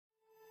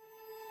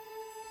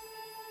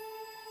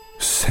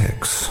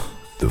Sex,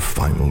 the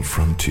final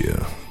frontier.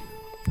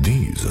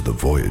 These are the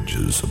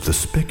voyages of the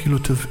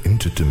speculative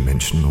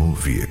interdimensional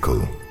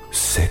vehicle,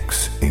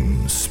 Sex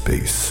in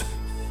Space.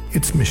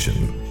 Its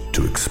mission,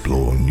 to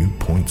explore new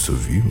points of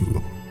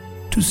view,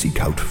 to seek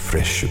out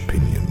fresh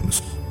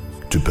opinions,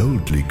 to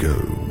boldly go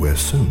where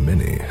so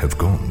many have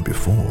gone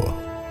before,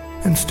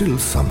 and still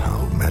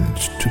somehow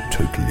manage to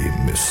totally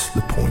miss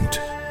the point.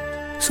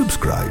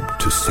 Subscribe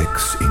to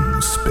Sex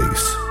in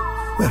Space,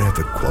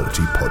 wherever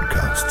quality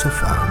podcasts are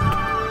found.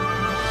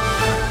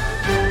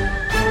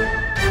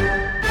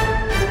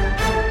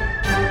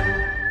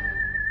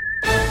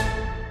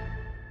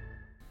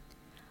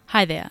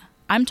 Hi there,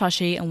 I'm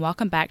Toshi and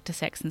welcome back to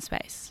Sex in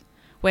Space.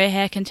 We're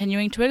here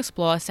continuing to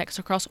explore sex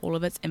across all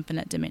of its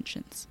infinite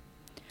dimensions.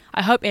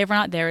 I hope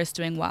everyone out there is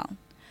doing well.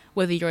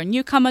 Whether you're a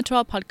newcomer to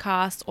our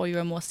podcast or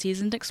you're a more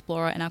seasoned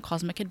explorer in our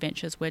cosmic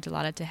adventures, we're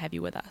delighted to have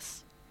you with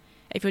us.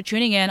 If you're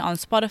tuning in on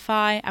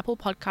Spotify, Apple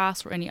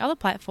Podcasts, or any other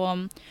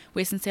platform,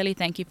 we sincerely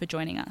thank you for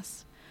joining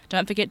us.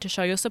 Don't forget to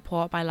show your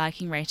support by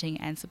liking, rating,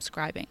 and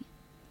subscribing.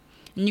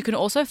 And you can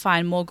also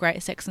find more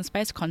great Sex in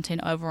Space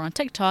content over on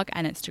TikTok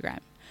and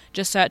Instagram.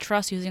 Just search for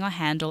us using our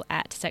handle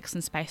at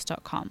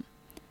sexinspace.com.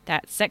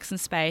 That's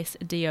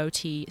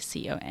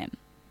sexinspace.com.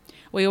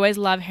 We always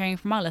love hearing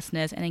from our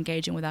listeners and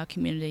engaging with our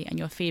community, and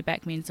your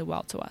feedback means the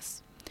world to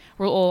us.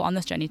 We're all on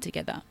this journey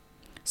together.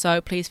 So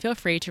please feel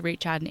free to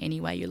reach out in any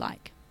way you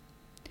like.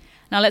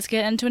 Now let's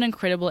get into an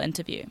incredible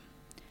interview.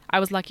 I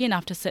was lucky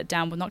enough to sit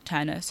down with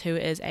Nocturness, who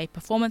is a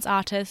performance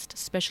artist,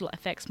 special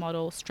effects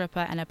model,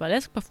 stripper, and a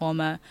burlesque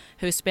performer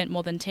who spent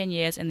more than 10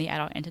 years in the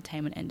adult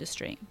entertainment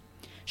industry.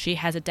 She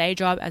has a day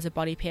job as a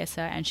body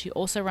piercer, and she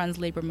also runs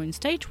Libra Moon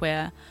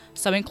Stagewear,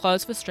 sewing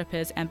clothes for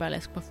strippers and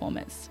burlesque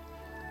performers.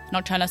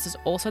 Nocturness is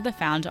also the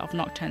founder of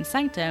Nocturne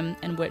Sanctum,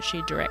 in which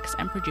she directs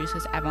and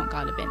produces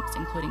avant-garde events,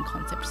 including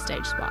Concept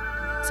Stage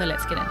Spot. So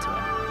let's get into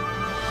it.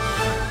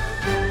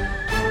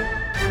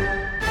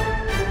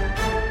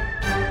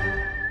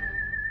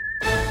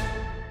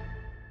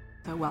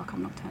 So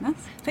welcome, Nocturness.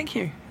 Thank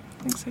you.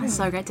 Thanks. It's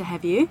so great to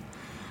have you.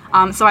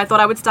 So I thought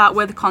I would start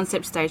with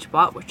Concept Stage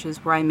Spot, which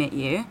is where I met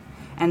you.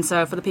 And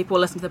so for the people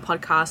listening to the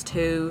podcast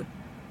who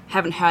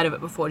haven't heard of it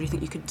before, do you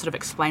think you could sort of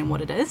explain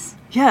what it is?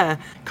 Yeah,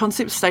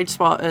 Concept Stage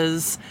Spot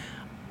is,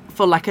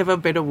 for lack of a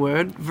better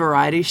word,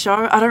 variety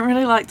show. I don't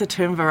really like the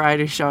term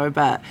variety show,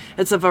 but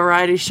it's a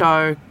variety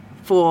show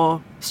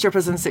for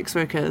strippers and sex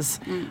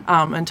workers,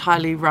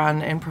 entirely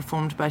run and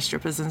performed by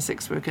strippers and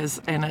sex workers.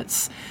 And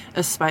it's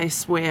a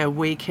space where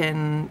we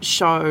can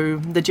show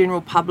the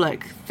general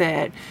public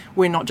that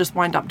we're not just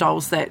wind-up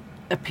dolls that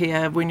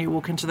appear when you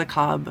walk into the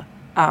club.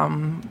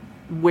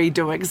 We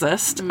do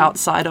exist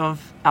outside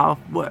of our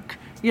work.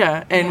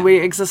 Yeah, and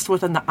we exist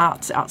within the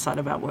arts outside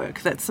of our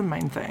work. That's the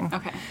main thing.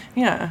 Okay.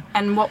 Yeah.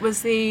 And what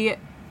was the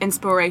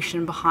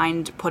inspiration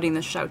behind putting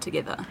this show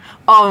together?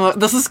 Oh,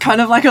 this is kind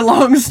of like a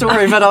long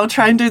story, but I'll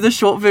try and do the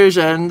short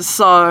version.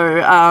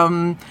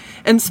 So,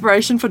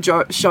 inspiration for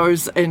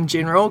shows in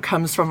general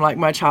comes from like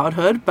my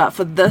childhood, but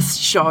for this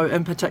show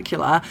in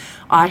particular,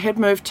 I had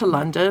moved to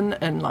London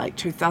in like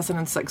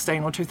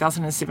 2016 or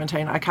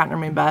 2017, I can't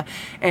remember,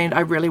 and I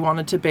really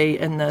wanted to be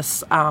in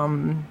this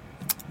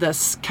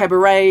this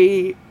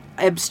cabaret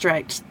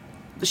abstract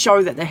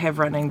show that they have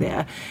running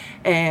there,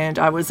 and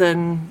I was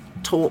in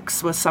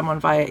talks with someone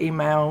via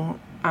email,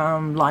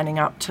 lining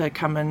up to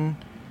come and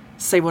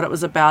see what it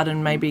was about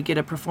and maybe get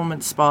a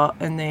performance spot.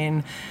 And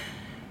then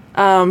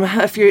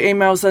a few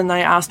emails in,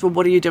 they asked, well,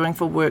 what are you doing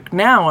for work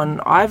now?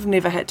 And I've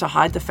never had to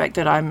hide the fact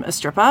that I'm a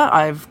stripper.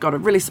 I've got a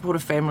really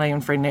supportive family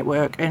and friend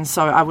network, and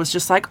so I was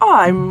just like, oh,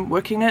 I'm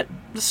working at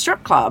the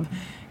strip club.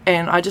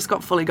 And I just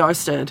got fully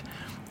ghosted,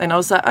 and I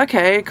was like,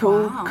 okay,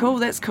 cool. Wow. Cool,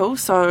 that's cool.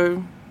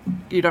 So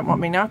you don't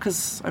want me now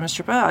because I'm a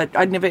stripper?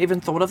 I'd never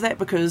even thought of that,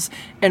 because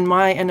in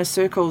my inner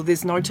circle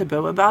there's no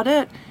taboo about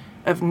it.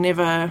 I've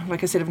never,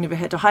 like I said, I've never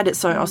had to hide it.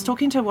 So I was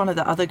talking to one of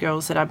the other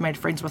girls that I've made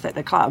friends with at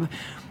the club,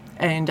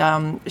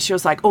 and she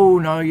was like, oh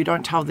no, you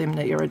don't tell them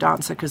that you're a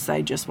dancer because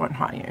they just won't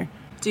hire you.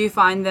 Do you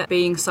find that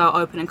being so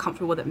open and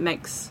comfortable with it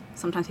makes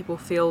sometimes people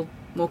feel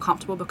more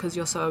comfortable because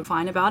you're so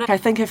fine about it? I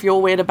think if you're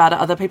weird about it,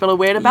 other people are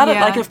weird about it.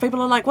 Like if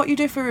people are like, what do you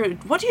do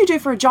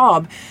for a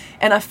job?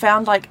 And I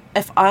found like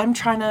if I'm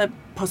trying to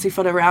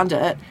pussyfoot around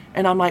it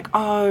and I'm like,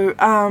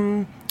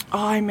 I'm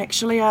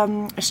actually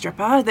a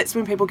stripper, that's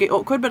when people get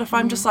awkward. But if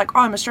I'm just like,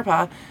 oh, I'm a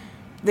stripper,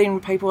 then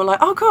people are like,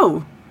 oh,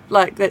 cool.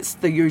 Like that's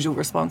the usual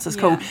response, is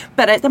cool.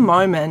 But at the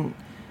moment,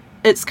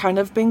 it's kind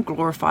of been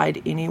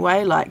glorified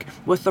anyway, like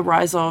with the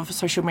rise of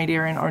social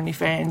media and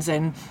OnlyFans,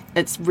 and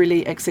it's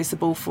really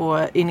accessible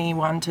for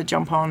anyone to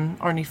jump on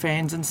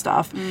OnlyFans and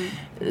stuff.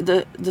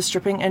 The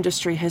stripping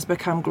industry has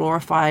become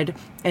glorified,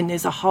 and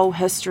there's a whole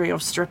history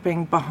of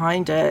stripping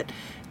behind it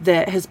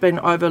that has been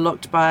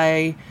overlooked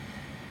by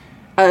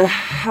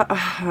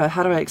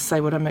how do I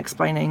say what I'm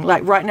explaining?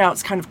 Like right now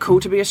it's kind of cool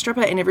to be a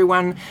stripper, and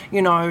everyone,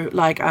 you know,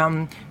 like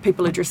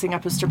people are dressing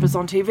up as strippers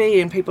on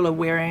TV, and people are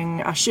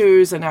wearing our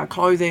shoes and our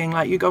clothing.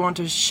 Like you go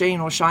onto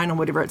Shein or Shine or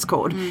whatever it's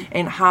called,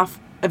 and half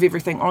of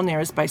everything on there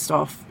is based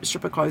off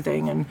stripper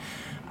clothing,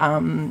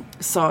 and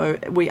so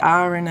we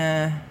are in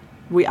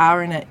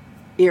an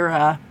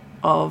era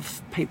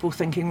of people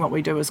thinking what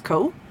we do is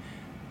cool,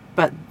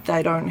 but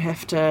they don't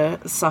have to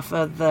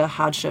suffer the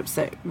hardships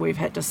that we've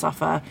had to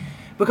suffer.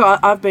 Because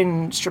I've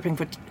been stripping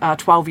for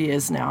 12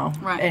 years now,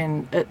 right.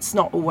 and it's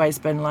not always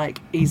been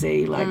like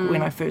easy. Like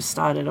when I first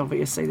started,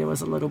 obviously there was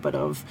a little bit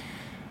of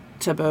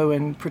taboo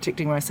and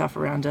protecting myself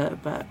around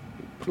it, but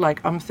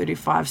like I'm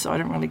 35, so I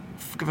don't really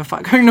give a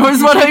fuck who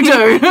knows what I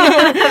do.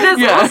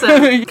 That's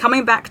awesome.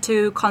 Coming back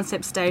to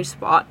Concept Stage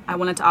Spot, I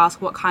wanted to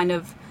ask what kind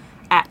of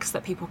acts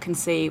that people can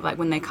see like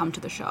when they come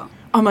to the show.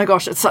 Oh my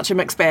gosh, it's such a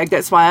mixed bag.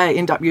 That's why I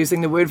end up using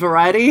the word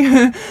variety.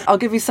 I'll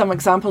give you some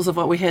examples of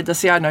what we had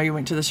this year. I know you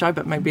went to the show,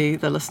 but maybe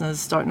the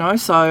listeners don't know.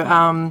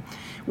 So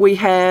we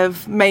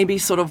have maybe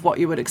sort of what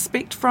you would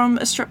expect from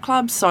a strip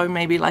club. So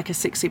maybe like a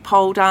sexy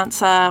pole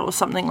dancer or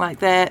something like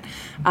that.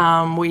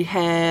 We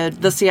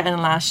had this year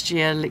and last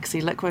year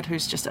Lexi Liquid,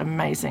 who's just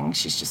amazing.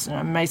 She's just an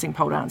amazing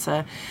pole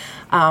dancer.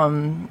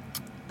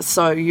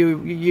 So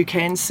you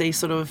can see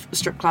sort of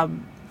strip club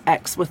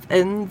acts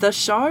within the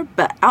show,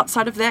 but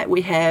outside of that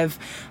we have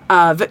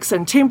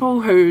Vixen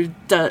Temple, who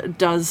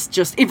does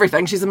just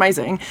everything. She's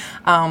amazing,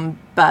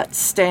 but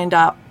stand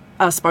up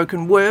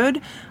spoken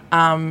word,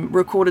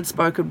 recorded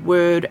spoken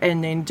word,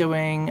 and then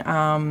doing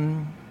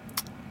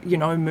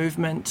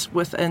movement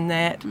within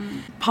that,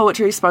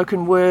 poetry,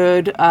 spoken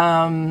word,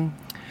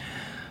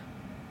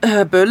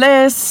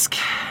 burlesque,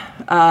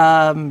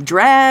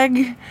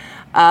 drag.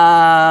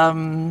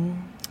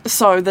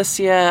 So this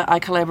year I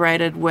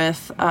collaborated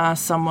with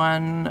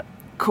someone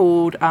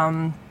called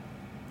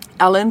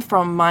Alan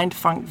from Mind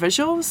Funk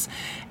Visuals,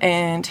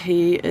 and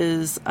he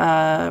is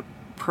a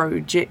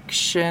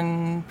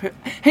projection.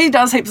 He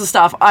does heaps of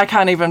stuff. I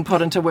can't even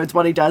put into words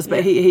what he does,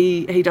 but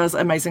he does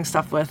amazing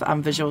stuff with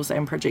visuals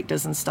and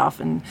projectors and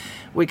stuff. And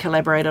we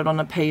collaborated on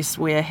a piece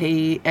where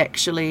he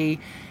actually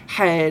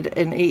had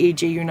an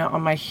EEG unit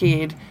on my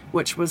head,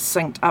 which was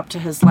synced up to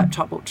his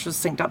laptop, which was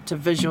synced up to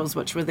visuals,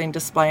 which were then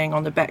displaying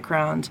on the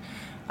background.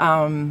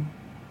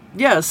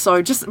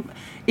 So just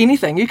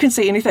anything. You can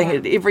see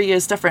anything. Every year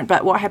is different.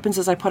 But what happens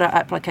is I put out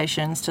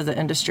applications to the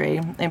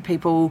industry, and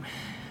people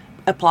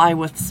apply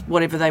with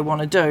whatever they want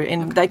to do,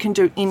 and they can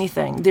do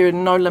anything. There are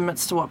no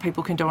limits to what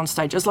people can do on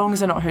stage, as long as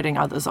they're not hurting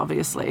others,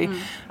 obviously.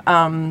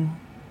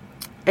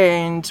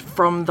 And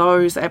from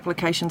those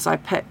applications I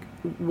pick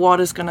what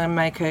is going to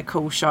make a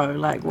cool show,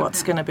 like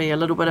what's going to be a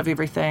little bit of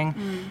everything.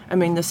 I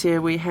mean, this year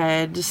we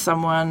had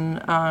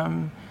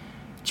someone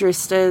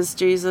dressed as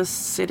Jesus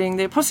setting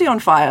their pussy on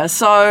fire,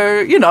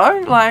 so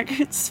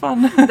it's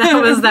fun.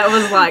 that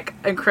was like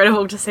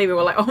incredible to see. We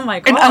were like, oh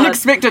my god, and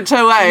unexpected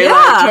too, eh? Yeah.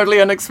 Like, totally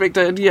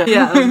unexpected. Yeah,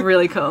 it was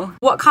really cool.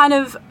 What kind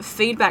of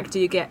feedback do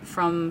you get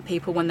from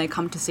people when they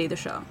come to see the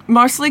show?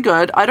 Mostly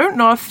good. I don't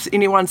know if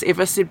anyone's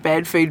ever said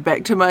bad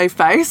feedback to my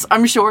face.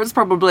 I'm sure it's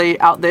probably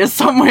out there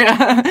somewhere.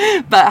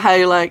 But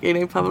hey, like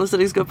any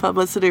publicity's good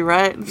publicity,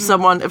 right? If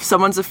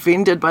someone's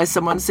offended by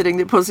someone setting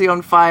their pussy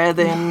on fire,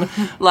 then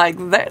like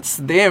that's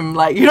them.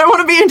 Like, you don't want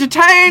to be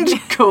entertained?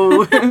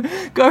 Cool.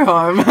 Go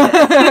home.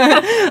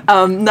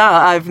 No,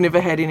 I've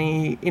never had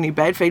any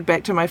bad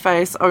feedback to my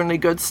face, only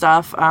good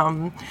stuff.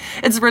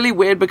 It's really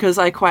weird because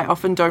I quite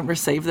often don't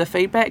receive the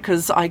feedback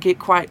because I get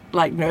quite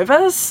like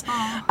nervous.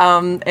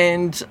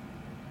 And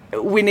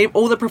when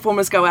all the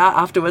performers go out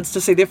afterwards to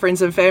see their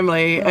friends and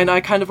family, and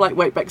I kind of like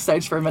wait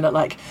backstage for a minute,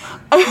 like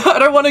I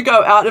don't want to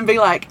go out and be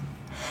like,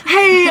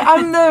 hey,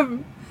 I'm the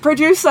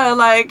producer,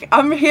 like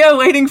I'm here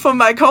waiting for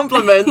my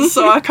compliments.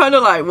 So I kind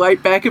of like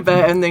wait back a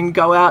bit and then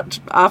go out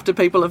after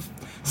people have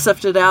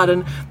sifted out.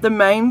 And the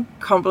main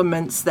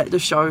compliments that the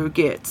show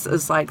gets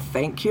is like,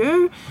 thank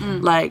you,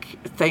 like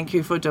thank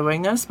you for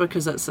doing this,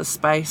 because it's a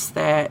space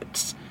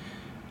that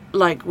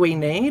like we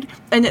need.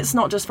 And it's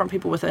not just from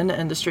people within the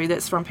industry,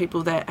 that's from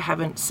people that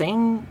haven't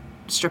seen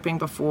stripping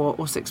before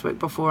or sex work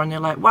before, and they're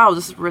like, wow,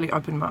 this has really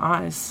opened my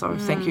eyes, so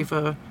thank you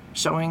for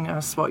showing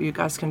us what you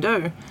guys can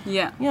do.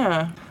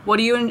 Yeah. What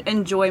do you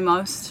enjoy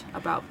most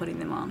about putting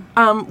them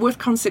on? With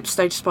Concept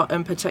Stage Spot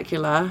in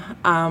particular,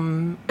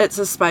 it's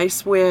a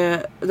space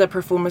where the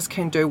performers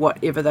can do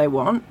whatever they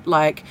want.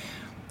 Like,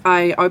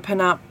 I open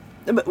up,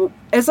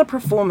 as a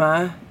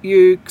performer,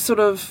 you sort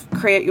of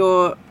create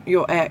your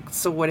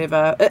acts or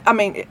whatever. I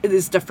mean,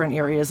 there's different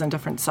areas and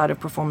different side of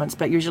performance,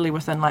 but usually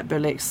within like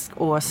burlesque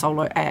or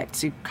solo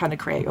acts, you kind of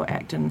create your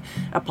act and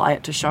apply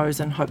it to shows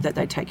and hope that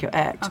they take your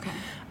act.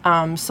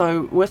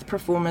 So with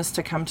performers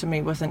to come to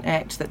me with an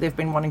act that they've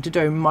been wanting to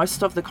do,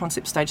 most of the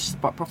Concept Stage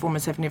Spot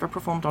performers have never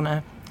performed on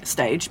a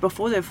stage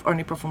before. They've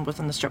only performed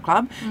within the strip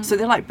club. So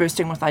they're like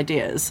bursting with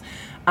ideas.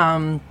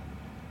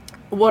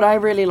 What I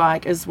really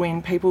like is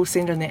when people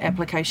send in their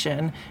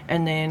application,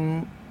 and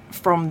then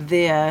from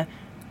there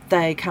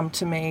they come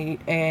to me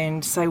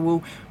and say,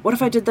 well, what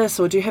if I did this,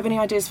 or do you have any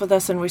ideas for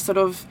this? And we sort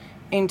of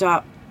end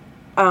up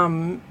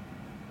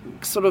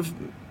sort of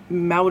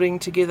melding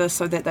together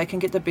so that they can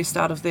get the best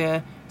out of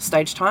their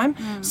stage time.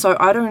 So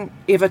I don't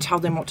ever tell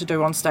them what to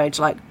do on stage.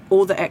 Like,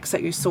 all the acts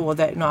that you saw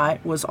that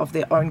night was of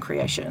their own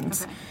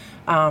creations.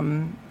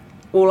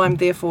 All I'm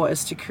there for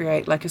is to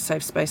create like a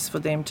safe space for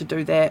them to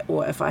do that,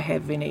 or if I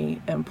have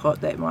any input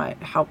that might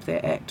help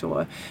their act.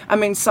 Or I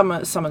mean, some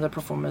of the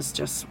performers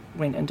just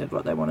went and did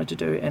what they wanted to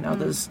do, and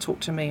others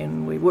talked to me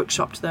and we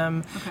workshopped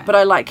them. Okay. But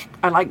I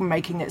like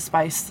making that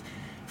space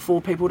for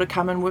people to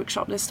come and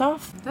workshop their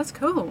stuff. That's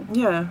cool.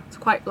 Yeah. It's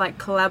quite like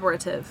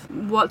collaborative.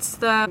 What's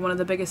one of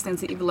the biggest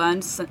things that you've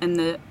learned in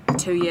the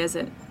 2 years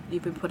that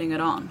you've been putting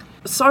it on?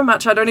 So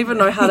much, I don't even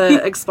know how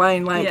to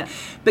explain, Yeah.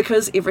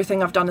 because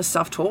everything I've done is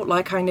self-taught.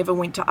 Like, I never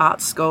went to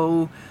art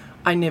school,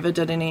 I never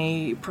did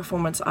any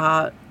performance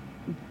art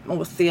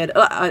or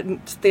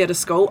theatre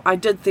school. I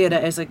did theatre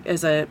as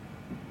a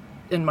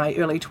in my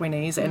early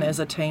 20s, and as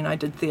a teen I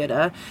did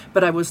theatre,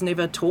 but I was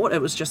never taught.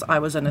 It was just I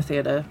was in a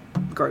theatre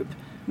group.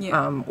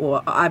 Yeah.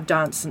 Or I've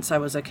danced since I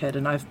was a kid,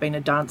 and I've been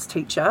a dance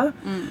teacher.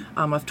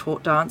 I've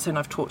taught dance and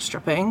I've taught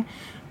stripping.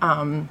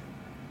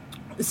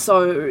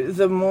 So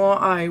the more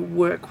I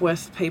work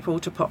with people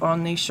to put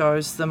on these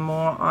shows, the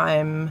more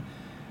I'm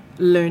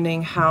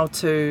learning how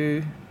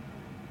to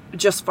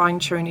just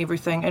fine-tune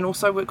everything, and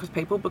also work with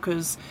people,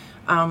 because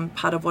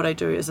part of what I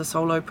do as a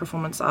solo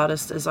performance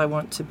artist is I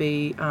want to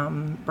be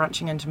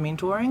branching into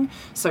mentoring.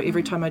 So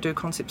every time I do a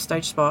concept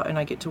stage spot and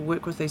I get to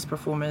work with these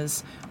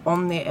performers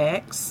on their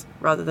acts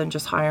rather than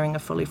just hiring a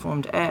fully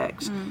formed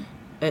act,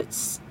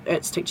 it's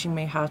teaching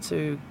me how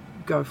to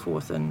go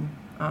forth and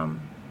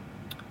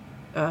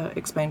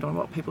expand on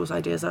what people's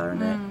ideas are in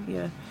that.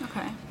 Yeah.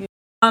 Okay. Yeah.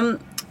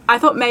 I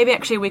thought maybe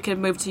actually we could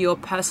move to your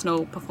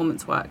personal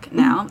performance work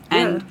now.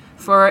 And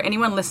for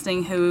anyone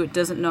listening who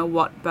doesn't know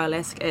what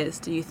burlesque is,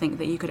 do you think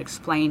that you could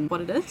explain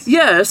what it is?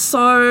 Yeah,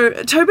 so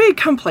to be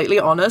completely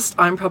honest,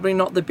 I'm probably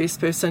not the best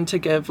person to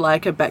give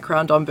like a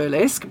background on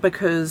burlesque,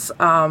 because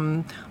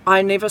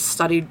I never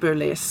studied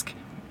burlesque.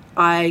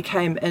 I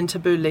came into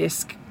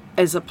burlesque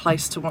as a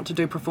place to want to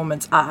do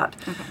performance art.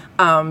 Okay.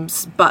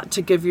 But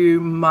to give you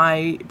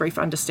my brief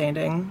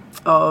understanding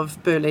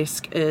of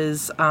burlesque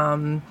is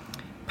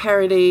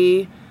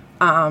parody,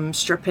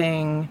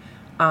 stripping,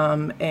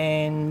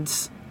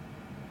 and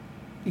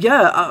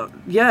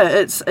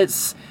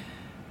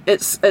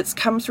it's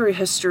come through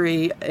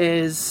history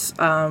as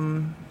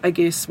I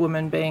guess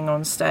women being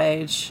on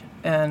stage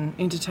and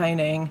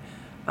entertaining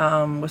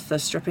with the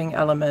stripping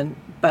element,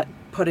 but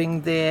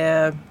putting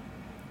their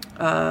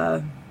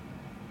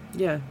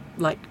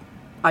like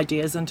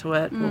ideas into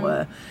it,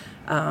 or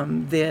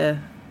they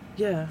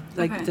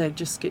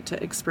just get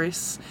to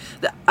express.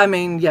 I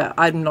mean,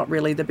 I'm not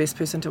really the best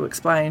person to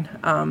explain,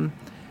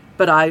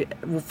 but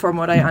from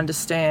what I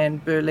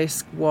understand,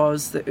 burlesque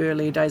was the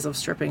early days of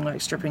stripping.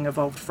 Like, stripping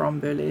evolved from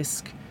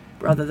burlesque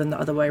rather than the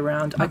other way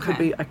around.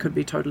 Okay. I could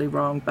be totally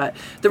wrong, but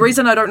the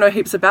reason I don't know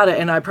heaps about it,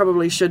 and I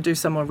probably should do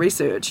some more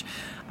research,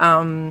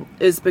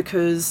 is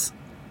because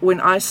when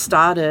I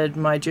started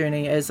my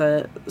journey as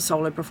a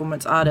solo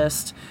performance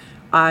artist,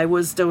 I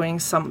was doing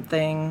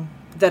something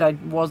that I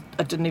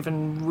didn't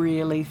even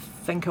really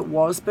think it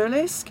was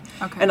burlesque.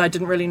 Okay. And I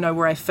didn't really know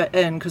where I fit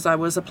in, because I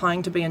was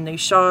applying to be in these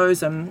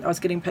shows, and I was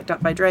getting picked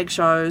up by drag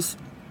shows,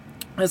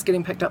 I was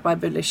getting picked up by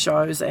burlesque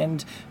shows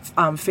and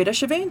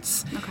fetish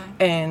events. Okay.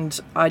 And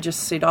I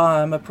just said,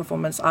 I'm a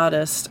performance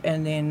artist.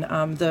 And then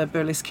the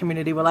burlesque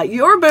community were like,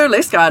 you're a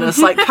burlesque artist,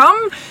 like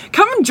come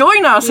and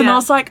join us. Yeah. And I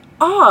was like,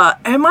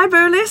 am I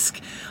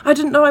burlesque? I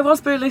didn't know I was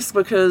burlesque,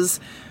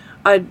 because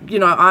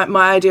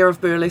my idea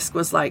of burlesque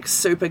was like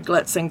super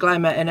glitz and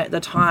glamour, and at the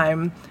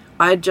time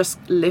I had just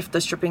left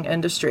the stripping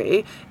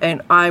industry,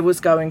 and I was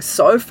going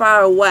so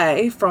far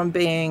away from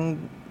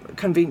being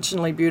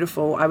conventionally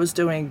beautiful. I was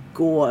doing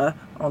gore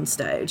on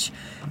stage,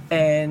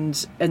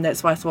 and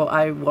that's why I thought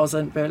I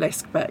wasn't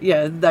burlesque. But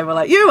yeah, they were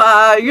like, we're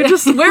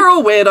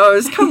all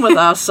weirdos, come with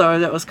us. So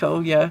that was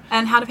cool. Yeah.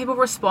 And how do people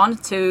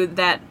respond to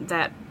that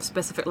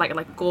specific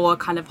like gore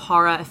kind of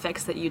horror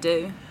effects that you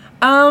do?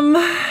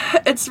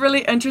 It's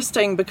really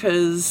interesting,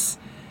 because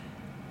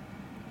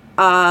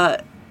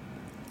the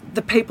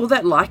people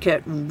that like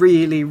it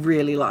really,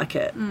 really like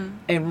it,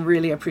 and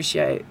really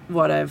appreciate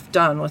what I've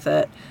done with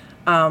it.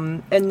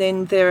 And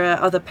then there are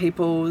other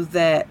people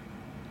that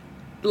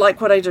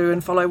like what I do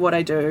and follow what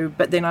I do,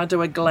 but then I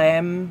do a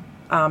glam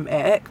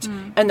act,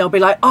 and they'll be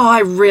like,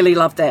 I really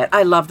love that.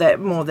 I love that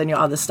more than your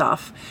other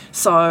stuff.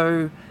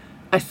 So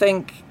I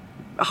think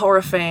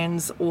horror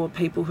fans or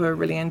people who are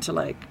really into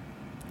like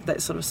that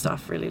sort of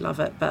stuff really love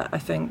it. But I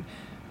think,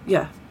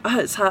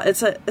 it's hard.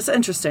 It's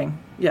interesting.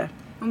 Yeah.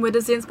 And where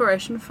does the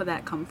inspiration for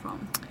that come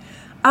from?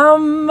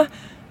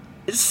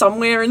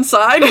 Somewhere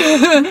inside.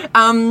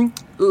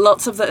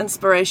 Lots of the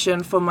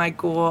inspiration for my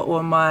gore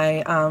or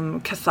my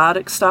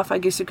cathartic stuff, I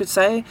guess you could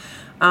say,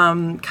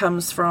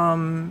 comes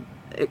from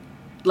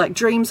like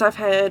dreams I've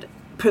had,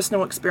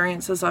 personal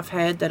experiences I've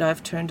had that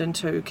I've turned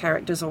into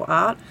characters or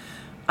art.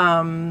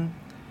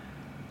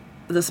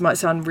 This might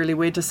sound really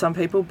weird to some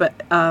people, but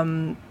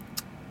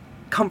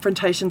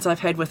confrontations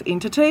I've had with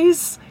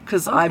entities,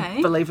 because I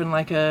believe in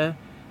like a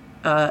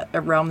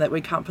realm that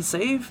we can't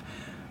perceive.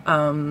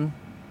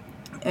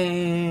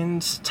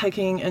 And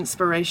taking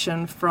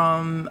inspiration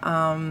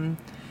from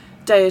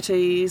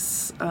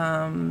deities,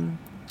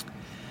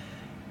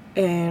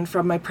 and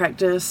from my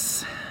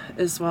practice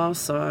as well.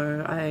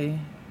 So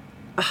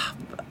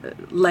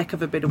lack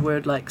of a better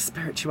word, like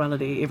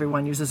spirituality,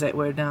 everyone uses that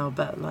word now,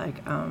 but like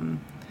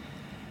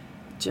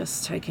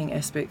just taking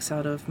aspects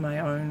out of my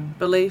own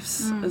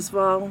beliefs as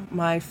well.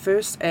 My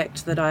first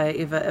act that I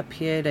ever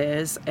appeared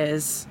as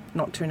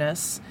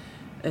Nocturness,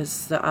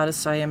 is the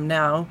artist I am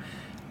now.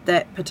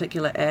 That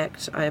particular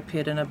act, I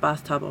appeared in a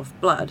bathtub of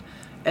blood.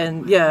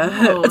 And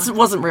it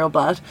wasn't real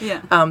blood.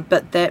 Yeah.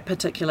 But that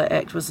particular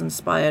act was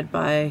inspired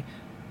by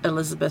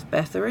Elizabeth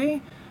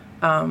Bathory,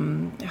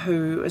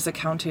 who is a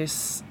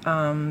countess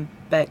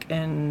back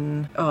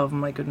in, oh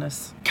my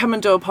goodness, come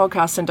and do a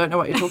podcast and don't know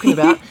what you're talking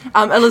about.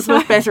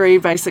 Elizabeth Bathory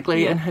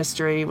basically in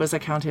history was a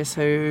countess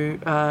who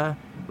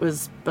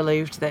was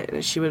believed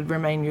that she would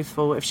remain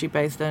youthful if she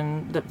bathed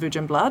in the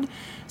virgin blood.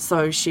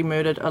 So she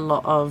murdered a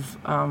lot of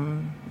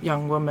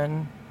young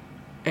women.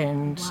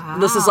 And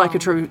this is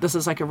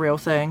like a real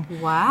thing.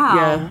 Wow.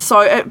 Yeah.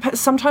 So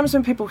sometimes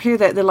when people hear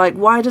that, they're like,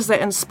 why does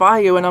that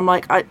inspire you? And I'm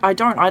like, I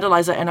don't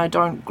idolize it and I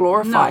don't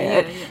glorify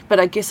it. Yeah.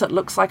 But I guess it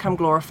looks like I'm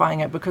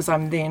glorifying it because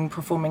I'm then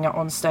performing it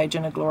on stage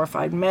in a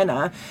glorified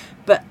manner.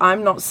 But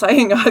I'm not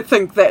saying I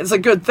think that's a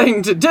good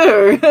thing to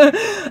do.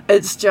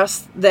 It's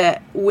just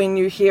that when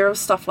you hear of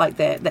stuff like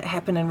that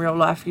happen in real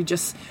life,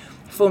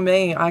 for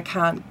me, I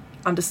can't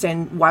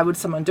understand why would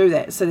someone do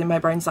that. So then my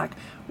brain's like,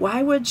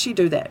 why would she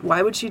do that?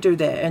 Why would she do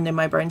that? And then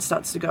my brain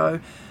starts to go,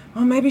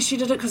 oh, maybe she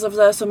did it because of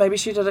this, or maybe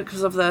she did it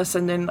because of this.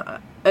 And then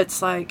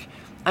it's like,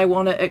 I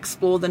want to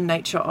explore the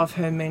nature of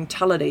her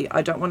mentality.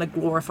 I don't want to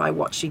glorify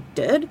what she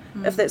did,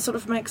 if that sort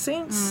of makes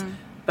sense.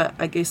 But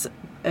I guess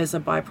as a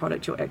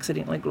byproduct, you're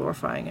accidentally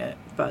glorifying it.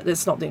 But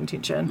that's not the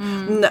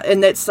intention.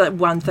 And that's the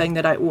one thing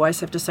that I always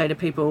have to say to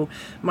people.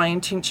 My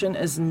intention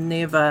is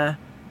never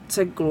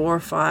to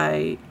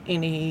glorify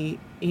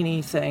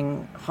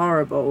anything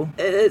horrible.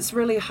 It's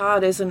really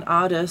hard as an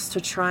artist to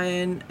try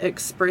and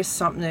express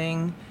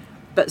something,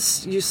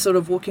 but you're sort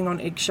of walking on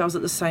eggshells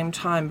at the same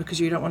time because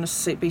you don't want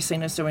to be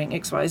seen as doing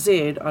X, Y,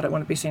 Z. I don't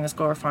want to be seen as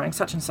glorifying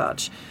such and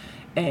such.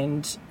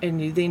 And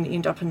you then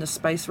end up in this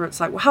space where it's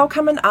like, well, how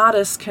come an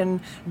artist can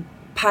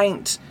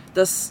paint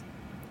this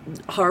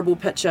horrible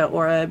picture,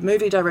 or a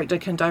movie director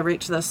can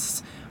direct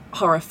this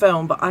horror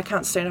film, but I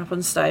can't stand up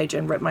on stage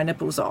and rip my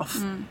nipples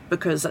off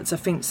because it's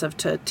offensive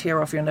to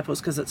tear off your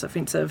nipples, because it's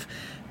offensive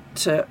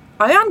to...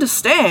 I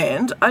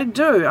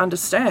do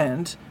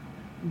understand,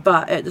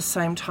 but at the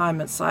same time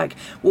it's like,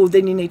 well,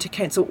 then you need to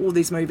cancel all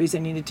these movies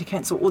and you need to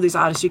cancel all these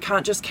artists. You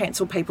can't just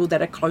cancel people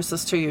that are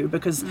closest to you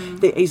because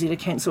they're easy to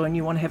cancel and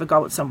you want to have a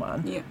go at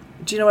someone. Yeah.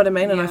 Do you know what I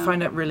mean? And I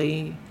find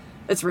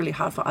it's really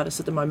hard for artists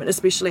at the moment,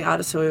 especially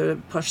artists who are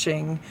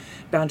pushing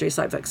boundaries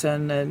like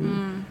Vixen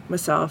and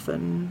myself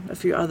and a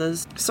few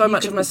others. So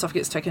much of my stuff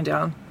gets taken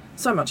down.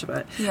 So much of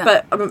it.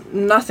 Yeah. But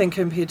nothing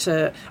compared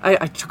to... I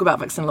talk about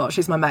Vixen a lot.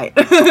 She's my mate.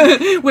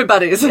 We're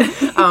buddies.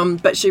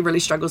 But she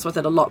really struggles with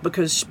it a lot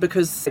because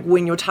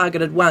when you're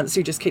targeted once,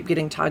 you just keep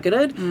getting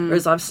targeted.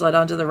 Whereas I've slid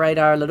under the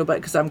radar a little bit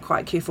because I'm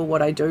quite careful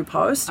what I do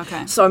post.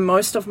 Okay. So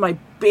most of my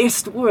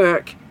best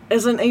work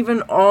isn't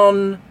even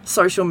on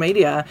social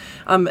media.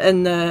 I'm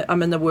in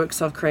the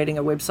works of creating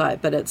a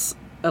website, but it's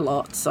a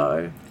lot,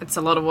 so it's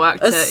a lot of work.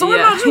 It's so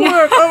much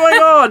work. Oh my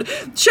god,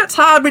 shit's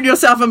hard when you're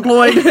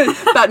self-employed.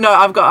 But no,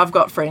 I've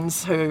got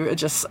friends who are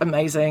just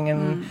amazing,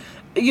 and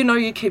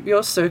you keep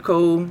your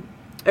circle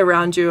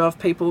around you of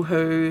people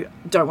who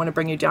don't want to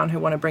bring you down, who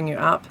want to bring you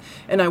up.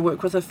 And I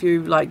work with a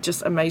few like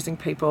just amazing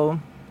people.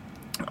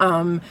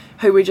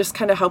 Who we just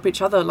kind of help each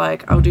other.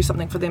 Like I'll do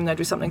something for them, they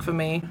do something for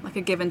me. Like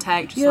a give and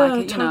take.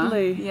 Just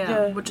totally.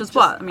 Which is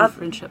what I mean.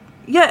 Friendship.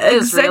 Yeah,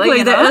 exactly.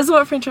 Really, that is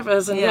what friendship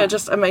is, and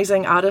just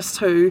amazing artists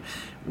who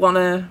want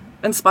to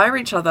inspire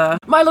each other.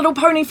 My Little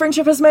Pony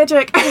friendship is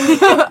magic.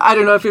 I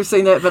don't know if you've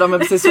seen that, but I'm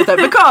obsessed with it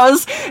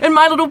because in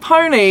My Little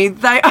Pony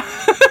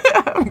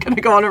I'm going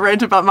to go on a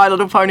rant about My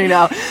Little Pony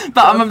now,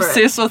 but I'm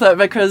obsessed with it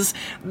because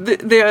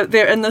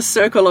they're in this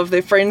circle of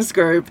their friends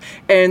group,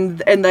 and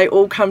they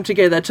all come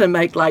together to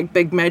make like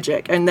big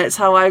magic, and that's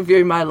how I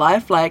view my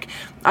life. Like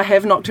I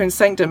have Nocturne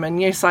Sanctum,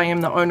 and yes, I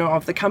am the owner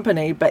of the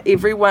company, but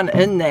everyone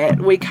in that,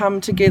 we come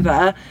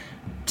together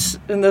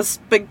in this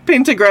big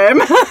pentagram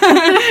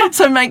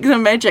to make the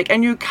magic,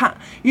 and you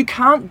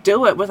can't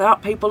do it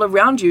without people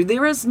around you.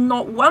 There is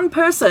not one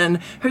person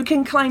who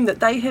can claim that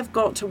they have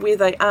got to where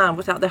they are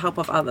without the help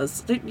of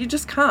others. You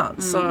just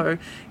can't. So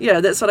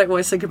that's what I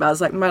always think about,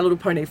 is like My Little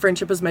Pony,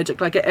 friendship is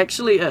magic. Like it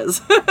actually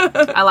is.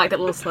 I like that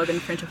little slogan,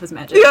 friendship is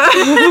magic.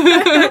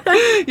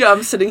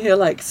 I'm sitting here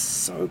like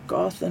so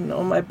goth and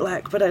all my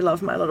black, but I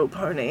love My Little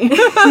Pony.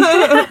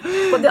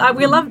 But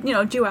we love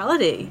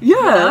duality.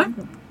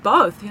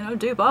 Both,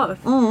 do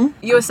both.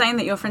 You were saying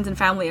that your friends and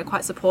family are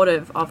quite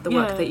supportive of the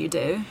work that you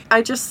do.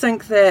 I just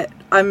think that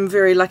I'm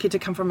very lucky to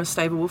come from a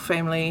stable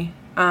family.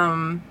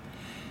 My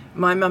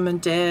mum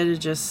and dad are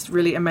just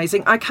really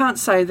amazing. I can't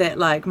say that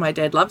like my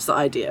dad loves the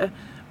idea,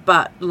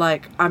 but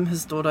like I'm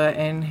his daughter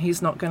and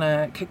he's not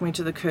gonna kick me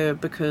to the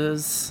curb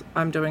because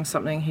I'm doing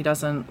something he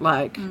doesn't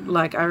like.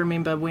 Like I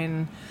remember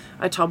when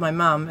I told my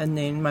mum, and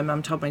then my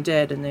mum told my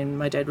dad, and then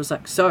my dad was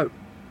like, so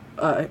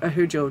I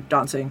heard you're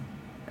dancing.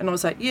 And I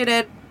was like, yeah,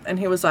 Dad. And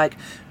he was like,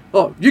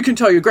 oh, you can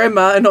tell your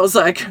grandma. And I was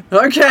like,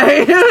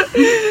 okay.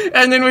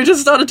 And then we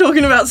just started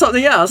talking about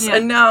something else.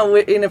 And now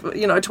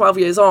we're 12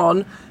 years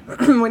on,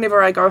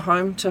 whenever I go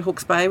home to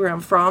Hawke's Bay, where I'm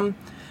from,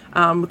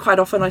 quite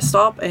often I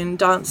stop and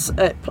dance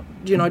at,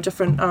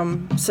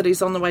 different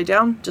cities on the way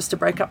down just to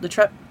break up the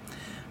trip.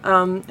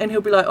 And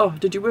he'll be like, oh,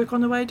 did you work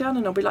on the way down?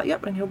 And I'll be like,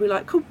 yep. And he'll be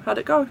like, cool, how'd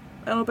it go?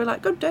 And I'll be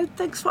like, good, Dad,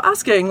 thanks for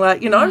asking.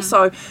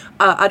 So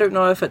I don't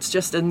know if it's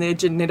just in their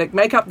genetic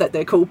makeup that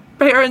they're cool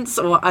parents,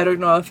 or I don't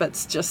know if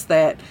it's just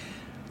that,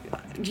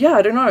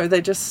 I don't know,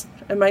 they're just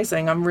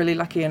amazing. I'm really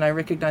lucky, and I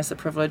recognise the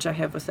privilege I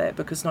have with that,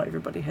 because not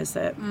everybody has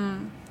that.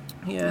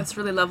 Yeah, it's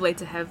really lovely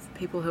to have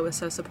people who are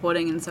so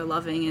supporting and so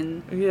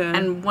loving,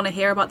 and want to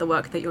hear about the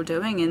work that you're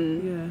doing,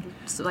 and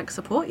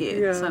support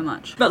you so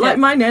much. But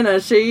my nana,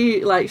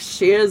 she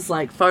shares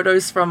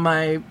photos from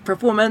my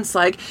performance.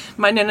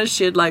 My nana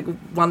shared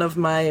one of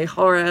my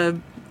horror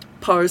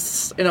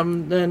posts, and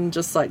I'm in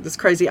just this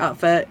crazy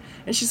outfit,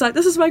 and she's like,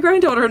 this is my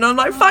granddaughter, and I'm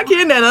like, fuck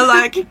yeah,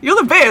 nana,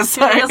 you're the best.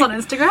 Is on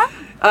Instagram?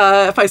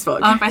 Facebook.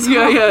 Oh,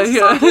 Facebook. Yeah.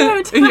 So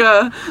cute.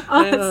 Yeah.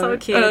 Oh, that's so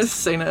cute. And I've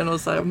seen it, and it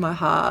was my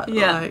heart.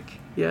 Yeah.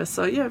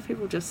 So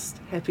people just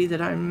happy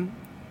that I'm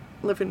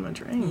living my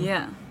dream.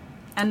 Yeah.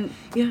 And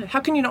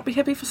how can you not be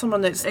happy for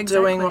someone that's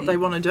doing what they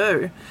want to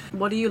do?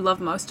 What do you love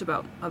most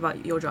about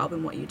your job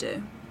and what you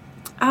do?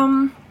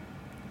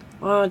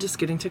 Just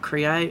getting to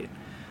create.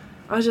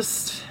 I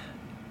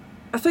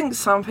think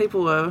some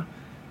people are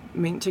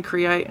meant to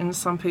create, and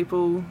some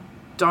people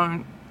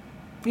don't.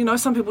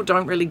 Some people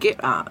don't really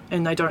get art,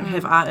 and they don't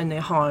have art in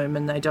their home,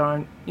 and they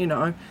don't,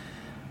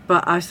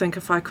 But I think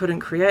if I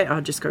couldn't create,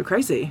 I'd just go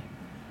crazy.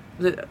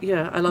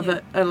 I love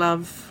it. I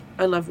love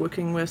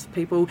working with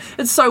people.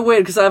 It's so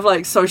weird because I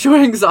have social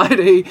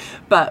anxiety,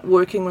 but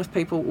working with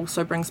people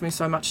also brings me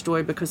so much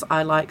joy, because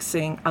I like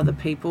seeing other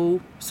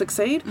people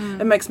succeed.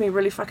 It makes me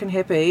really fucking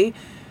happy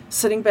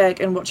sitting back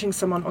and watching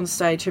someone on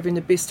stage having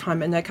the best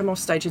time, and they come off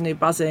stage and they're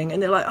buzzing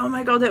and they're like, oh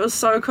my god, that was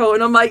so cool,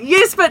 and I'm like,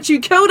 yes bitch, you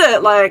killed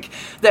it.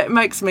 That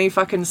makes me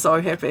fucking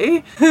so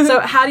happy. So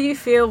how do you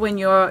feel when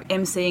you're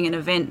emceeing an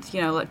event,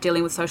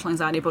 dealing with social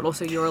anxiety, but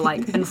also you're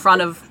in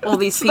front of all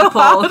these people?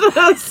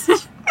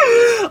 I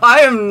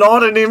am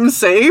not an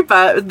MC,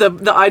 but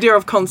the idea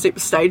of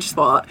concept stage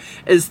spot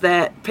is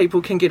that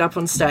people can get up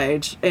on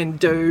stage and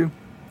do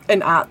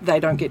an art they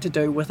don't get to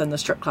do within the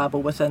strip club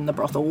or within the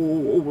brothel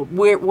or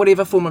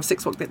whatever form of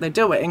sex work that they're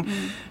doing.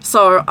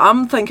 So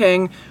I'm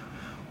thinking,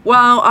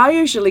 well, I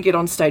usually get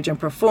on stage and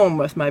perform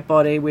with my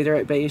body, whether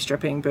it be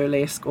stripping,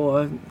 burlesque,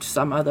 or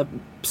some other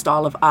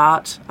style of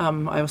art.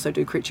 I also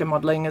do creature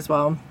modelling as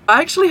well.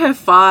 I actually have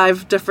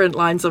 5 different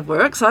lines of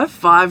work, so I have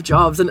 5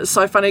 jobs, and it's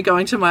so funny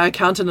going to my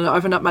accountant and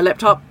open up my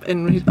laptop,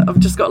 and I've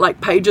just got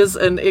pages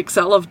in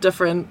Excel of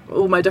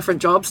all my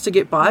different jobs to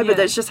get by. But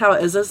that's just how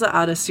it is as an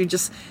artist. You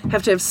just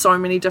have to have so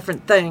many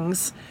different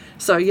things.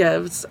 So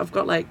I've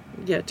got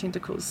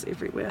tentacles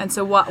everywhere. And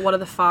so what are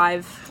the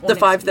 5? The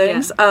 5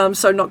 things.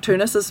 So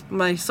Nocturness is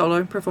my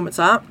solo performance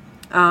art.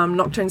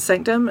 Nocturne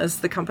Sanctum is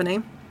the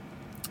company.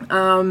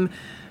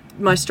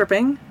 My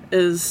stripping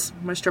is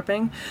my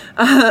stripping.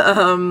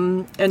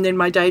 And then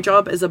my day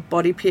job is a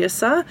body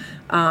piercer.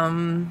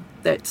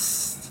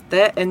 That's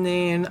that. And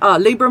then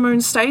Libra Moon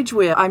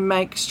Stagewear. I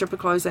make stripper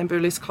clothes and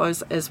burlesque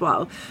clothes as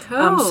well.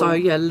 Cool.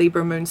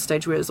 Libra Moon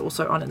Stagewear is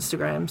also on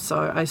Instagram.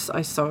 So I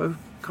sew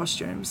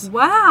costumes.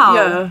 Wow.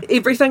 Yeah.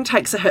 Everything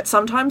takes a hit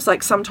sometimes.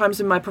 Sometimes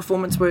when my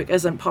performance work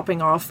isn't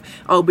popping off,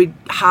 I'll be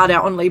hard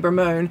out on Libra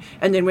Moon,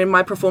 and then when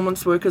my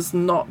performance work is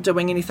not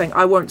doing anything,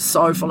 I won't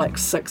sew for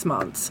 6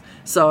 months.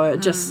 So it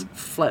just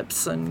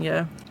flips.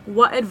 And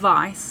What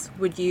advice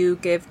would you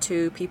give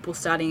to people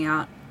starting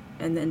out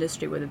in the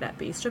industry, whether that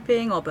be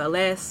stripping or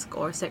burlesque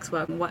or sex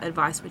work? What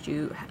advice would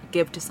you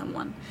give to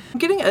someone?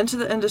 Getting into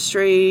the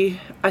industry,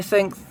 I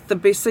think the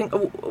best thing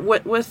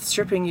with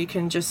stripping, you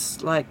can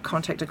just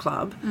contact a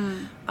club,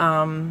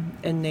 and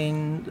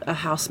then a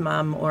house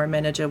mum or a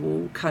manager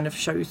will kind of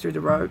show you through the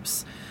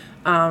ropes.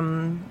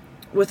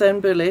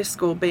 Within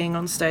burlesque or being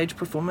on stage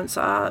performance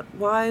art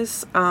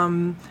wise,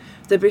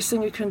 the best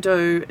thing you can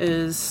do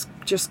is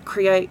just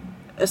create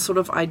a sort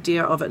of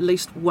idea of at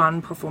least one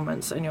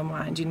performance in your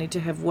mind. You need to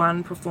have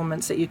one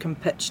performance that you can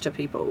pitch to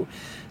people.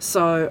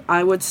 So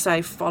I would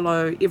say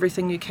follow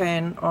everything you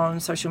can on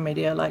social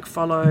media,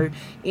 follow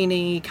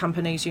any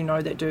companies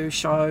that do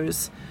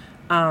shows,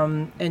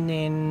 and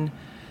then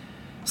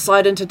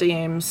slide into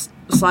DMs,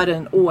 slide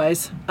in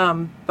always,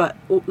 but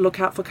look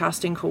out for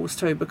casting calls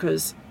too,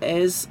 because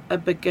as a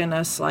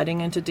beginner, sliding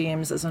into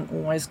DMs isn't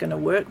always going to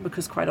work,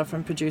 because quite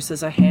often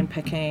producers are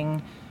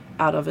handpicking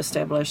out of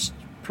established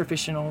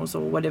professionals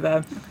or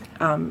whatever.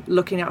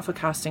 Looking out for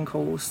casting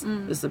calls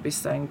is the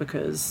best thing,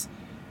 because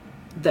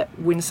that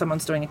when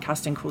someone's doing a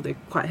casting call, they're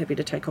quite happy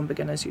to take on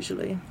beginners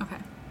usually.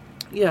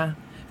 Okay.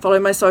 Follow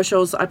my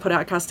socials. I put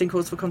out casting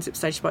calls for Concept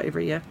Stage Spot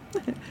every year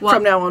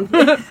from now on.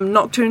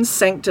 Nocturne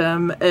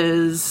Sanctum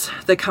is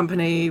the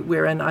company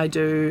wherein I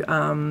do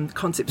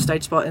Concept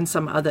Stage Spot and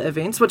some other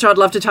events, which I'd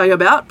love to tell you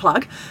about.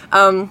 Plug.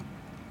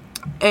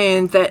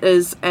 And that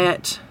is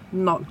at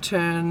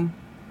Nocturne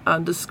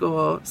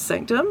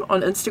 _sanctum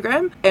on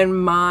Instagram,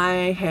 and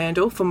my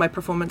handle for my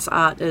performance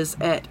art is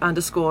at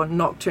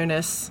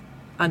 _Nocturness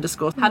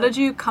 _.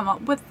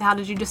 How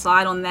did you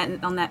decide on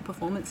that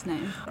performance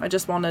name? I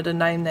just wanted a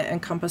name that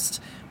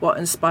encompassed what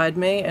inspired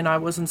me, and I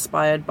was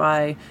inspired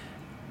by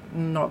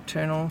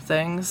nocturnal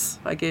things,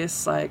 I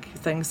guess, like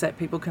things that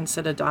people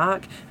consider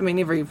dark. I mean,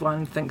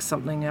 everyone thinks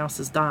something else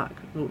is dark,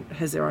 or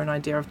has their own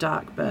idea of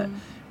dark, but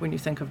when you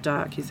think of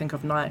dark, you think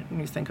of night, and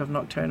you think of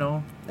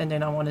nocturnal. And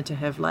then I wanted to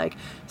have like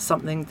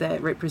something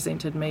that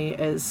represented me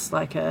as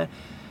like a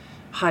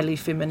highly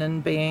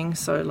feminine being,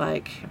 so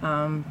like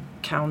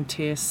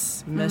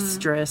countess,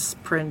 mistress,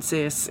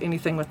 princess,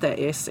 anything with that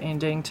S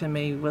ending to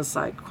me was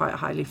like quite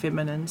highly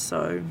feminine,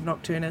 so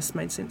Nocturness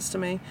made sense to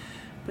me.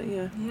 But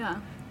yeah.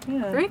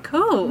 Very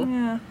cool.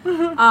 Yeah.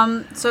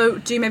 So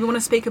do you maybe want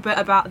to speak a bit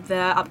about the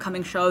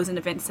upcoming shows and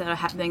events that are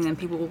happening, and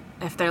people,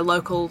 if they're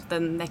local,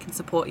 then they can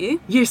support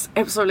you? Yes,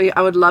 absolutely.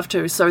 I would love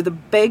to. So the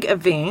big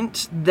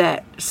event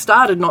that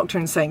started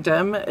Nocturne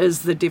Sanctum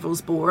is the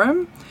Devil's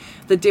Ballroom.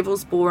 The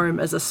Devil's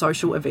Ballroom is a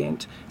social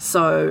event,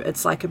 so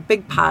it's like a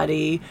big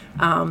party.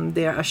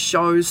 There are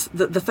shows.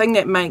 The thing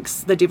that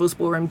makes the Devil's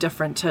Ballroom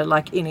different to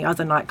like any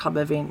other nightclub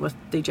event with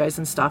DJs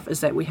and stuff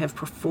is that we have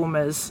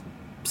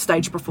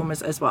stage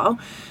performers as well.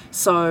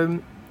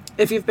 So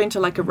if you've been to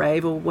like a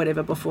rave or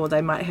whatever before,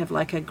 they might have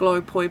like a glow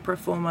poi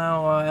performer,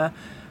 or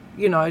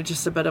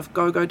just a bit of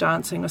go-go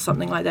dancing or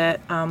something like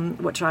that,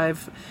 which I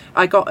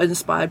got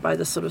inspired by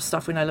this sort of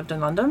stuff when I lived in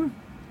London.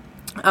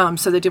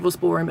 So the Devil's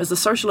Ballroom is a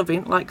social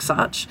event like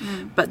such,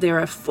 but there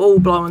are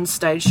full-blown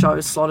stage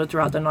shows slotted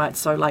throughout the night,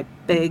 so like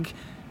big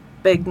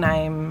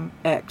name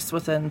acts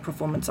within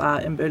performance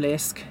art and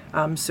burlesque,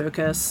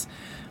 circus,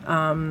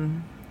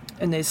 and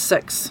there's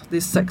six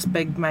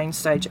big main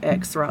stage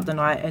acts throughout the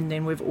night. And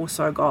then we've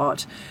also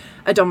got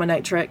a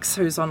dominatrix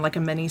who's on like a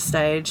mini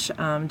stage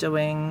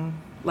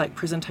doing like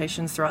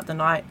presentations throughout the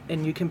night,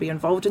 and you can be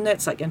involved in that.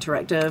 It's like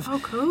interactive. Oh,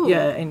 cool.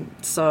 Yeah, and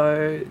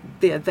so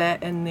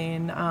that, and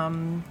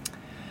then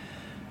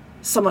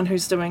someone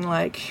who's doing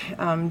like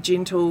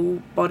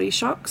gentle body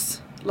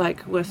shocks,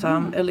 like with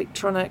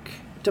electronic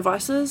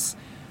devices.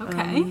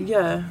 Okay.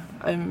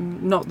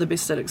 I'm not the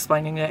best at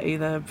explaining that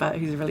either, but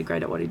he's really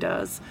great at what he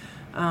does.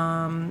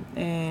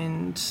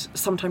 And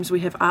sometimes we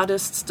have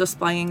artists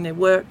displaying their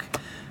work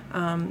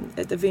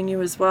at the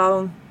venue as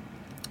well.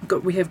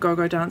 We have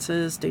go-go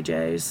dancers,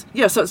 DJs.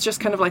 Yeah, so it's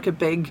just kind of like a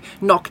big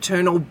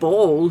nocturnal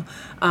ball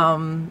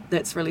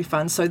that's really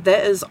fun. So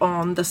that is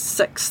on the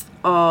 6th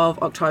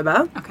of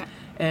October. Okay.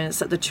 And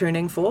it's at the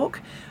Tuning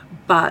Fork.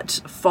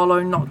 But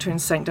follow Nocturne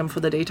Sanctum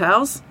for the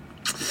details.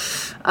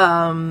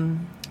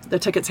 The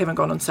tickets haven't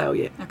gone on sale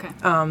yet. Okay.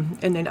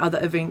 And then other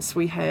events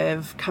we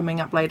have coming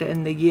up later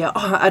in the year.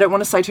 I don't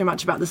want to say too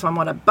much about this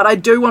one, but I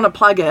do want to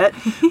plug it.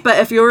 But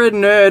if you're a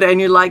nerd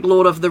and you like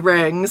Lord of the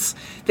Rings,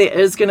 there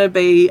is going to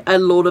be a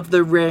Lord of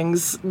the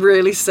Rings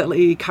really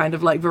silly kind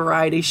of like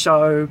variety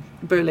show,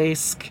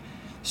 burlesque,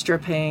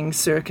 stripping,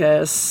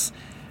 circus,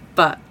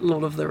 but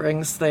Lord of the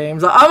Rings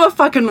themes. I'm a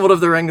fucking Lord of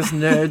the Rings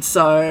nerd,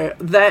 so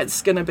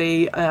that's going to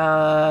be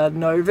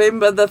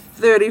November the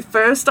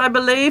 31st, I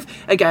believe.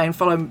 Again,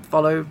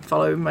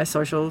 follow my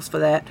socials for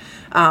that.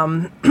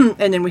 And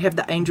then we have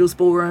the Angels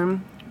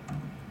Ballroom,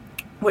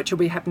 which will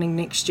be happening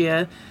next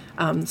year.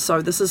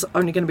 So this is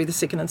only going to be the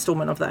second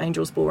installment of the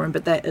Angels Ballroom,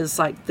 but that is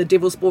like the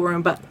Devil's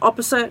Ballroom, but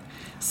opposite.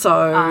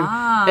 So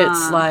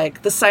it's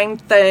like the same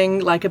thing,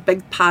 like a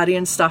big party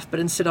and stuff, but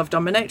instead of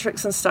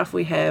dominatrix and stuff,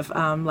 we have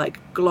like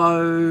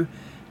glow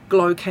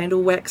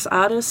candle wax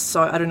artists.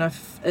 So I don't know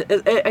if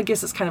I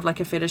guess it's kind of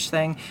like a fetish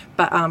thing,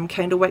 but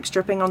candle wax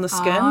dripping on the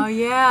skin. Oh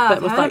yeah, but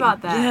I've with heard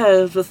about that.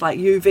 Yeah, with like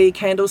UV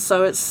candles.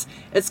 So it's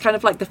kind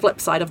of like the flip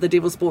side of the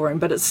Devil's Ballroom,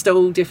 but it's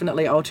still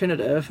definitely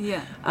alternative.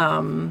 Yeah.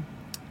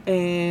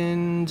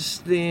 And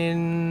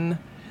then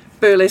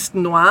Burlesque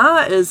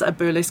Noir is a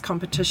burlesque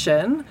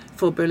competition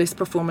for burlesque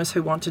performers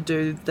who want to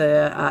do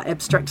the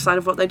abstract side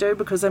of what they do,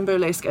 because in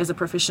burlesque as a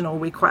professional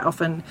we quite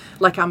often,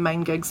 like our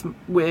main gigs,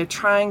 we're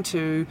trying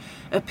to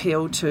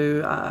appeal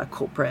to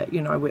corporate,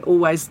 we're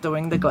always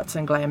doing the glitz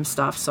and glam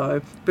stuff.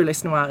 So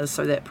Burlesque Noir is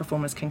so that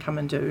performers can come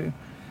and do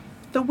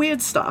the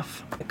weird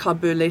stuff.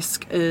 Club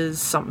Burlesque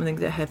is something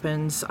that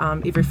happens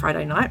every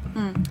Friday night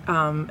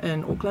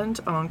in Auckland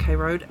on K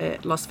Road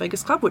at Las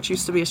Vegas Club, which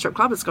used to be a strip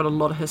club. It's got a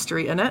lot of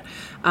history in it.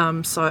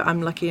 So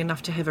I'm lucky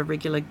enough to have a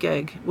regular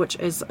gig, which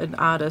as an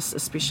artist,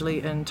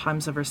 especially in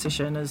times of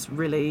recession, it's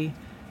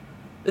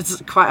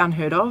quite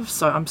unheard of.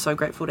 So I'm so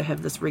grateful to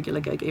have this regular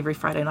gig every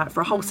Friday night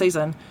for a whole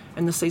season,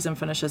 and the season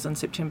finishes in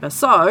September.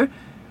 So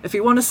if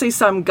you want to see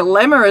some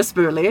glamorous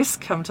burlesque,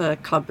 come to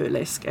Club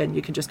Burlesque, and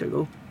you can just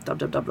Google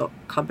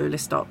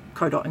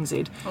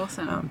www.clubburlesque.co.nz.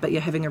 Awesome. But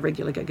having a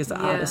regular gig as an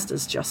artist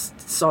is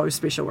just so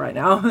special right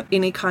now.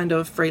 Any kind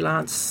of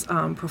freelance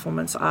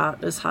performance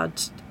art is hard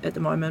at the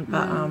moment,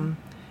 but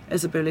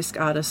as a burlesque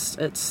artist,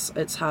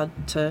 it's hard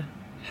to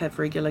have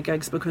regular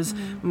gigs because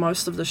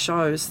most of the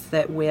shows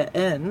that we're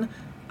in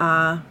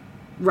are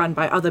run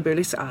by other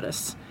burlesque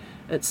artists.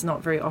 it's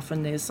not very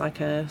often there's like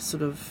a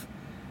sort of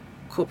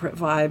corporate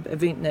vibe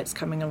event that's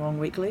coming along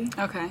weekly.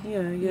 Okay.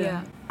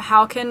 Yeah.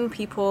 How can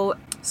people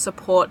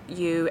support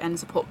you and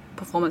support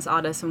performance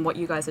artists and what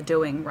you guys are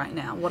doing right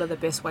now? What are the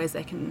best ways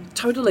they can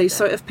Totally.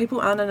 So if people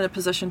aren't in a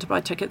position to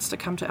buy tickets to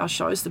come to our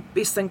shows, the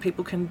best thing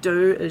people can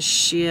do is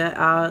share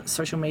our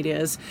social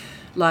medias.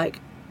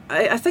 Like,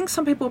 I think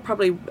some people are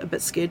probably a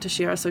bit scared to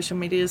share our social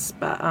medias,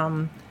 but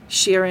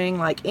sharing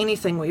like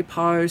anything we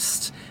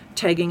post,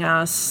 tagging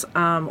us,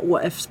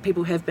 or if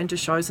people have been to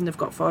shows and they've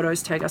got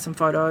photos, tag us in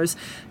photos,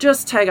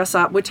 just tag us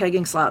up. We're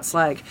tagging sluts.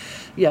 Like,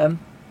 yeah.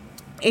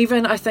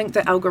 Even I think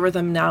the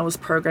algorithm now is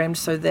programmed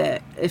so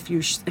that if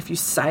you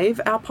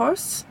save our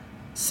posts,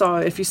 so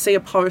if you see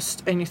a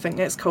post and you think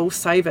that's cool,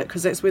 save it,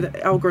 because that's where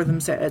the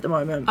algorithm's at the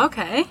moment.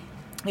 Okay.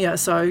 Yeah,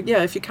 so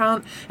yeah, if you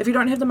don't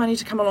have the money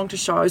to come along to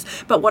shows,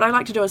 but what I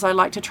like to do is I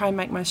like to try and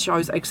make my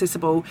shows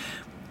accessible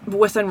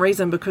within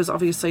reason, because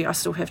obviously I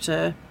still have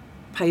to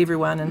pay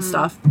everyone and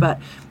stuff, but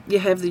you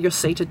have your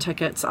seated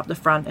tickets up the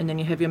front and then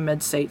you have your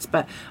mid seats,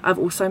 but I've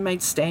also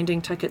made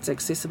standing tickets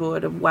accessible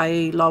at a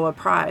way lower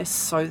price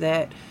so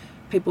that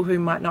people who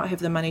might not have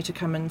the money to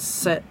come and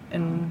sit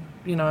and,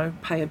 you know,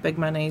 pay a big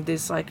money,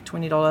 there's like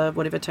 $20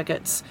 whatever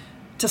tickets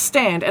to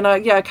stand,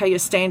 and you're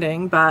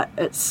standing, but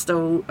it's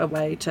still a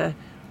way to,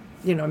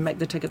 you know, make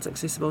the tickets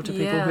accessible to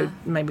people who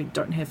maybe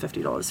don't have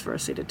 $50 for a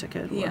seated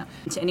ticket. Yeah.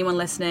 To anyone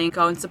listening,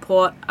 go and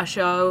support a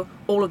show,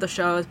 all of the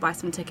shows, buy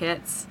some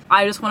tickets.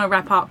 I just want to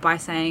wrap up by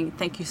saying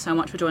thank you so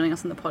much for joining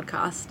us on the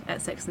podcast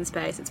at Sex and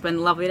Space. It's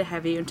been lovely to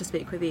have you and to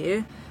speak with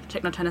you.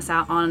 Check Nocturness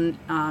out on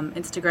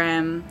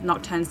Instagram,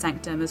 Nocturne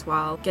Sanctum as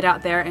well. Get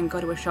out there and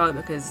go to a show,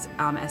 because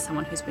as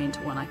someone who's been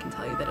to one, I can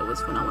tell you that it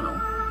was phenomenal.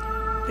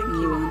 Thank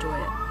you. You will enjoy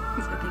it.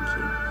 So thank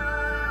you.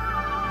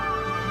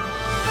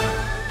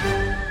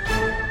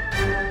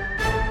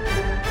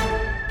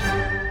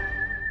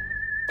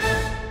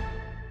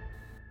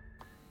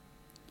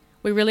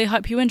 We really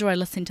hope you enjoy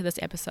listening to this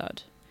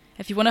episode.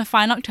 If you want to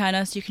find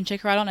Nocturness, you can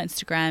check her out on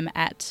Instagram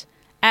at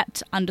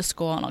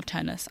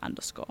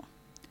 @_Nocturness_.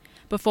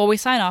 Before we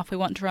sign off, we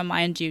want to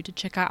remind you to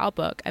check out our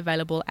book,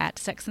 available at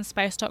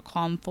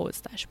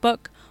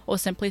sexandspace.com/book, or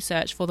simply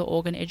search for The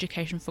Organ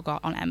Education Forgot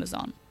on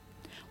Amazon.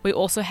 We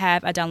also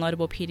have a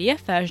downloadable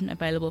PDF version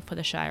available for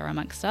the Shire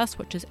amongst us,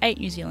 which is $8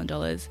 New Zealand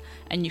dollars,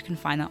 and you can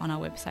find that on our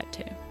website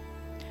too.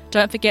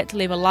 Don't forget to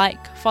leave a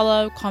like,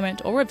 follow,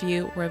 comment, or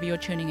review wherever you're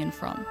tuning in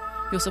from.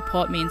 Your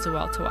support means the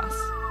world to us.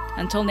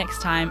 Until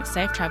next time,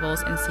 safe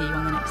travels and see you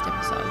on the next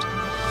episode.